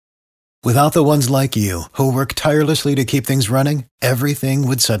Without the ones like you, who work tirelessly to keep things running, everything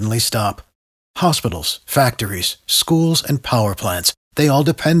would suddenly stop. Hospitals, factories, schools, and power plants, they all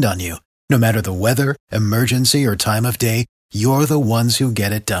depend on you. No matter the weather, emergency, or time of day, you're the ones who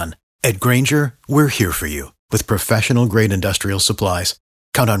get it done. At Grainger, we're here for you with professional-grade industrial supplies.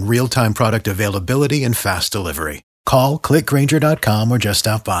 Count on real-time product availability and fast delivery. Call, clickgrainger.com, or just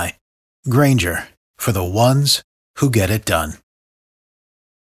stop by. Grainger, for the ones who get it done.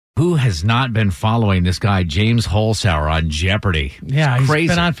 Who has not been following this guy, James Holzhaur, on Jeopardy? Yeah, It's crazy.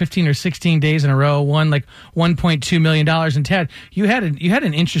 He's been on 15 or 16 days in a row, won like $1.2 million. And Ted, you had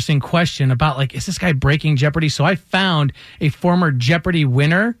an interesting question about, like, is this guy breaking Jeopardy? So I found a former Jeopardy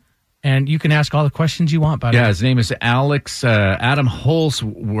winner, and you can ask all the questions you want, buddy. Yeah, his name is Adam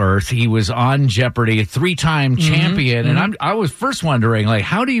Holzhaur. He was on Jeopardy, a three-time champion. And I was first wondering, like,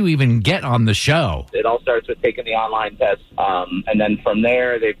 how do you even get on the show? It all starts with taking the online test. And then from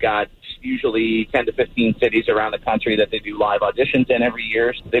there, they've got usually 10 to 15 cities around the country that they do live auditions in every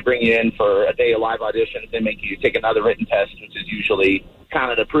year. So they bring you in for a day of live auditions. They make you take another written test, which is usually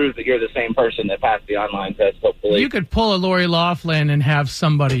kind of to prove that you're the same person that passed the online test, hopefully. You could pull a Lori Loughlin and have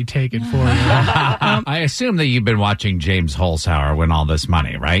somebody take it for you. I assume that you've been watching James Holzhaur win all this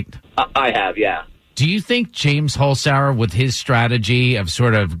money, right? I have, yeah. Do you think James Holzhaur, with his strategy of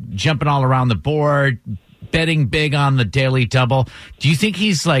sort of jumping all around the board, betting big on the Daily Double, do you think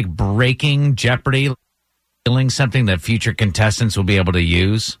he's like breaking Jeopardy, something that future contestants will be able to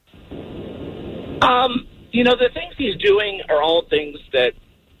use? The things he's doing are all things that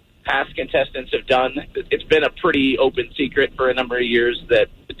past contestants have done. It's been a pretty open secret for a number of years that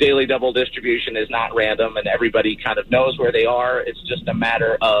the Daily Double distribution is not random and everybody kind of knows where they are. It's just a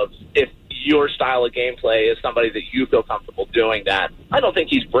matter of if your style of gameplay is somebody that you feel comfortable doing that. I don't think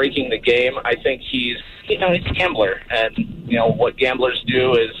he's breaking the game. I think he's a gambler. And, what gamblers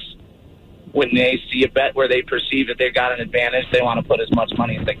do is when they see a bet where they perceive that they've got an advantage, they want to put as much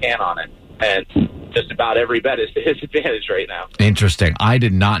money as they can on it. And just about every bet is to his advantage right now. Interesting. I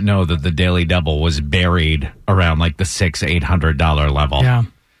did not know that the Daily Double was buried around like the $600-800 level. Yeah.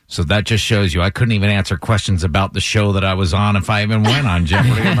 So that just shows you I couldn't even answer questions about the show that I was on if I even went on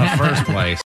Jeopardy in the first place.